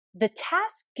the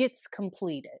task gets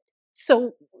completed.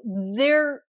 So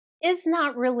there is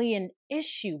not really an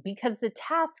issue because the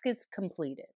task is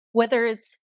completed. Whether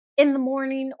it's in the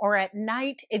morning or at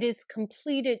night, it is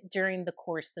completed during the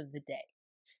course of the day.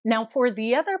 Now, for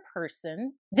the other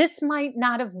person, this might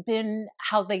not have been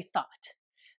how they thought.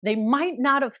 They might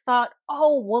not have thought,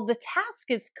 oh, well, the task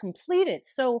is completed.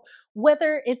 So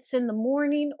whether it's in the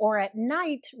morning or at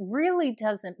night really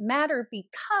doesn't matter,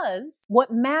 because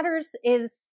what matters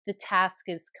is the task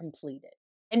is completed.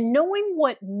 And knowing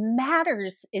what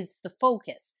matters is the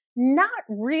focus, not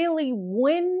really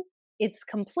when it's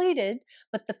completed,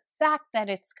 but the fact that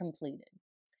it's completed.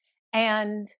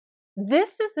 And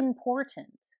this is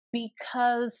important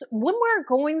because when we're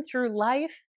going through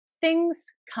life, things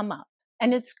come up.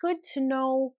 And it's good to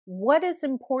know what is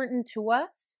important to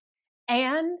us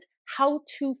and how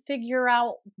to figure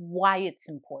out why it's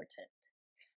important.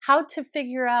 How to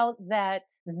figure out that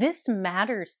this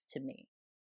matters to me.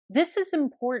 This is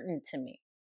important to me.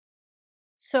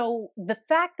 So the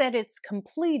fact that it's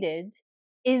completed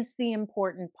is the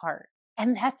important part.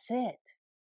 And that's it.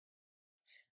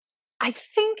 I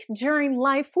think during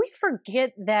life, we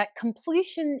forget that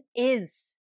completion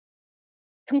is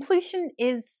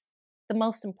the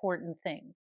most important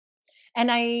thing. And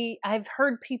I've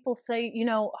heard people say,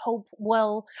 Hope,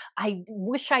 well, I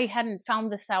wish I hadn't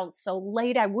found this out so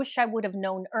late. I wish I would have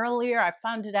known earlier. I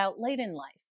found it out late in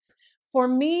life. For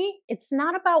me, it's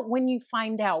not about when you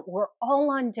find out. We're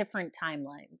all on different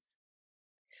timelines.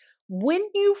 When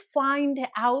you find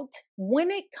out,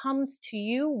 when it comes to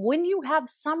you, when you have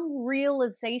some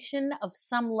realization of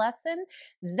some lesson,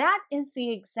 that is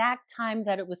the exact time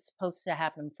that it was supposed to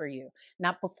happen for you.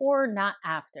 Not before, not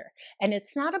after. And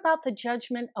it's not about the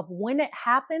judgment of when it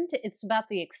happened. It's about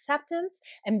the acceptance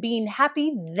and being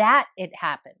happy that it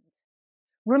happened.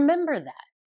 Remember that.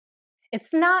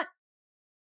 It's not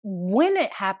when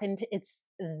it happened, it's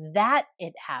that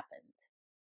it happened.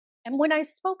 And when I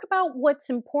spoke about what's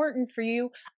important for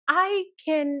you, I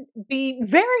can be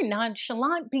very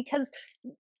nonchalant because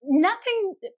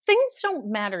things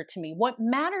don't matter to me. What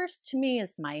matters to me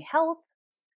is my health,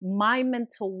 my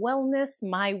mental wellness,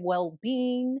 my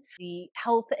well-being, the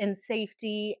health and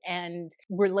safety and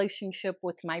relationship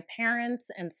with my parents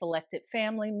and selected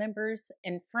family members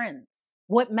and friends.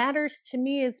 What matters to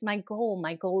me is my goal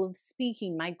of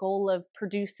speaking, my goal of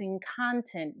producing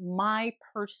content, my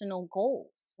personal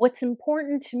goals. What's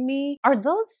important to me are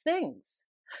those things.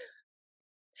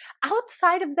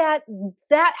 Outside of that,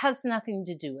 that has nothing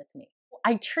to do with me.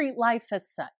 I treat life as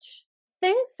such.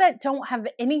 Things that don't have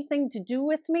anything to do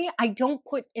with me, I don't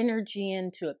put energy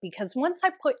into it, because once I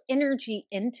put energy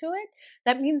into it,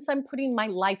 that means I'm putting my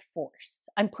life force.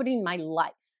 I'm putting my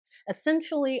life.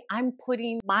 Essentially, I'm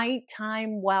putting my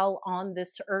time while on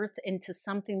this earth into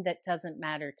something that doesn't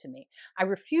matter to me. I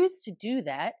refuse to do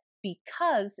that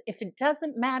because if it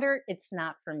doesn't matter, it's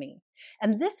not for me.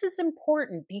 And this is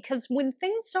important because when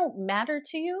things don't matter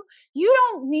to you, you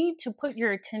don't need to put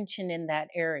your attention in that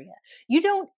area. You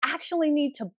don't actually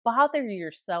need to bother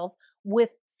yourself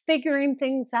with figuring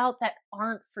things out that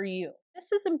aren't for you.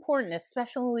 This is important,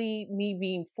 especially me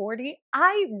being 40.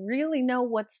 I really know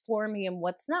what's for me and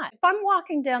what's not. If I'm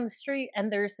walking down the street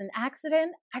and there's an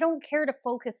accident, I don't care to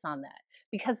focus on that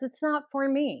because it's not for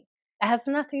me. It has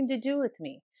nothing to do with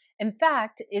me. In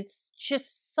fact, it's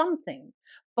just something.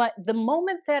 But the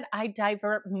moment that I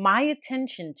divert my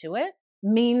attention to it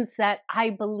means that I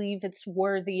believe it's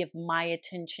worthy of my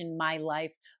attention, my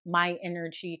life, my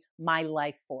energy, my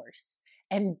life force.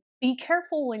 And be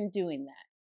careful when doing that.